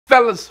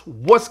Fellas,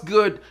 what's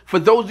good? For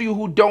those of you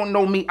who don't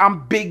know me,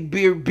 I'm Big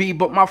Beard B,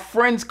 but my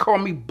friends call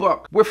me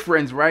Buck. We're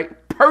friends, right?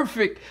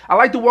 Perfect. I'd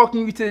like to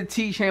welcome you to the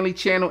Tiege Hanley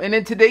channel, and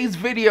in today's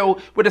video,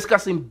 we're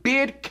discussing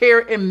beard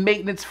care and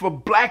maintenance for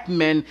black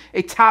men,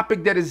 a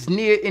topic that is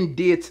near and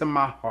dear to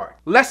my heart.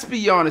 Let's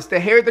be honest, the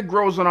hair that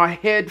grows on our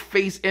head,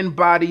 face, and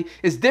body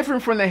is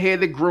different from the hair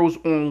that grows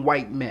on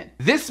white men.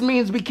 This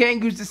means we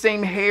can't use the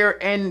same hair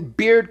and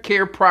beard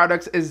care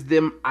products as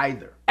them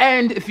either.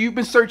 And if you've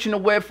been searching the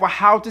web for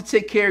how to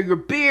take care of your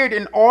beard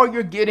and all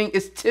you're getting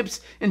is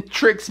tips and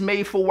tricks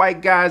made for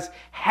white guys,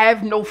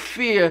 have no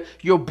fear,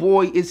 your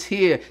boy is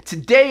here.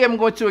 Today I'm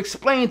going to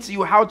explain to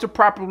you how to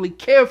properly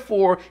care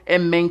for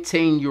and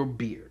maintain your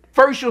beard.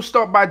 First, you'll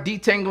start by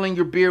detangling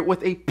your beard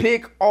with a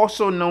pick,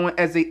 also known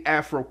as a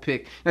afro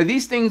pick. Now,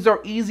 these things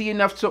are easy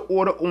enough to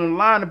order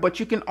online, but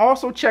you can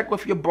also check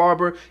with your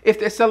barber. If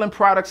they're selling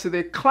products to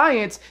their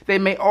clients, they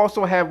may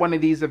also have one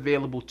of these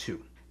available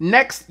too.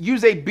 Next,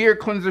 use a beard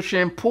cleanser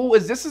shampoo,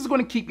 as this is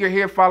going to keep your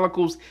hair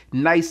follicles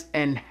nice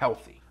and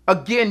healthy.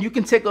 Again, you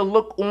can take a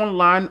look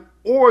online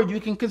or you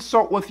can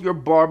consult with your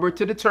barber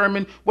to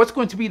determine what's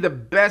going to be the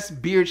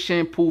best beard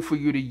shampoo for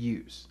you to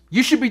use.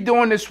 You should be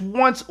doing this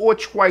once or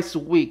twice a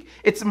week.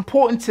 It's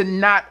important to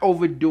not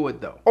overdo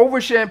it though.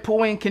 Over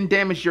shampooing can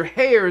damage your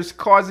hairs,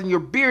 causing your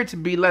beard to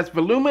be less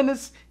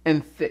voluminous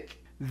and thick.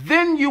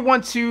 Then you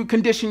want to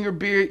condition your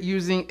beard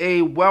using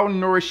a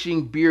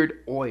well-nourishing beard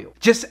oil.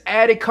 Just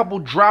add a couple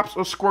drops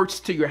or squirts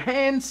to your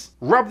hands,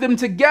 rub them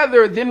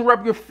together, then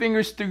rub your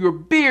fingers through your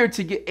beard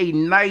to get a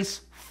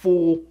nice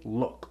full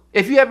look.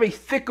 If you have a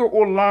thicker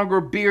or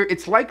longer beard,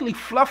 it's likely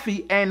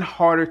fluffy and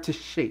harder to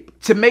shape.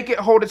 To make it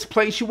hold its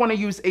place, you want to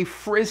use a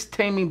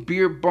frizz-taming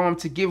beard balm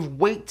to give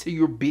weight to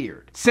your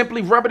beard.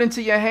 Simply rub it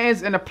into your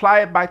hands and apply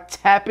it by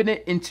tapping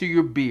it into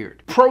your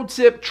beard. Pro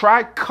tip,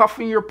 try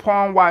cuffing your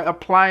palm while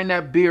applying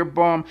that beard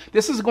balm.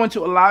 This is going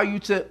to allow you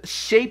to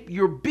shape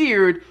your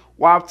beard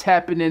while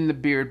tapping in the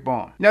beard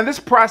balm. Now, this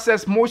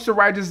process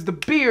moisturizes the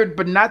beard,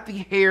 but not the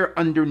hair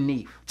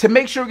underneath. To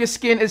make sure your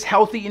skin is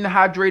healthy and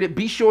hydrated,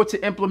 be sure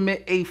to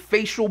implement a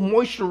facial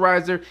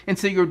moisturizer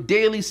into your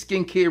daily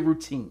skincare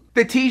routine.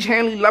 The Tiege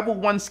Hanley Level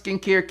 1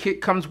 skincare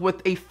kit comes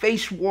with a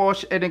face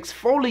wash, an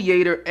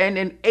exfoliator, and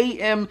an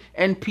AM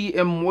and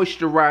PM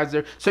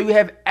moisturizer, so you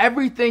have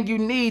everything you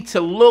need to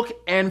look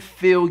and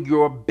feel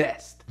your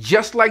best.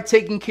 Just like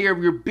taking care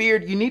of your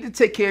beard, you need to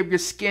take care of your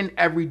skin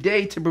every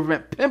day to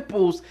prevent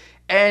pimples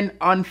and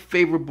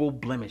unfavorable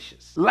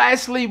blemishes.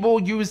 Lastly, we'll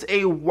use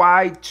a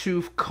wide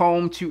tooth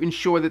comb to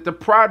ensure that the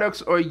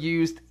products are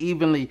used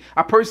evenly.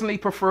 I personally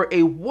prefer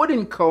a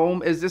wooden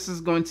comb, as this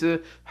is going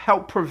to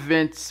help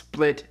prevent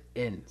split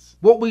ends.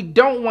 What we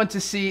don't want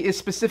to see is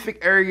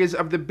specific areas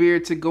of the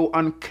beard to go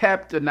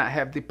unkept or not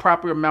have the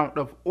proper amount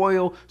of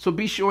oil, so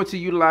be sure to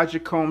utilize your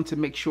comb to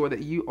make sure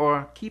that you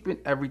are keeping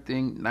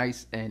everything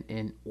nice and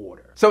in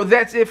order. So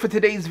that's it for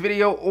today's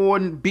video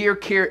on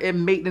beard care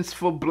and maintenance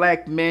for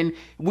black men.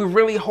 We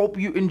really hope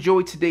you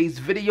enjoyed today's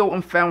video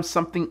and found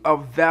something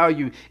of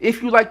value.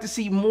 If you'd like to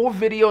see more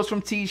videos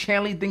from Tiege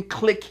Hanley, then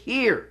click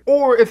here.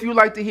 Or if you'd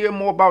like to hear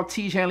more about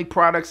Tiege Hanley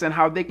products and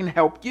how they can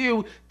help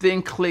you,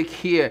 then click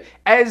here.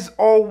 As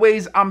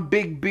always, I'm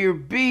Big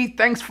Beard B.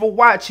 Thanks for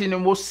watching,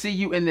 and we'll see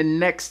you in the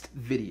next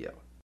video.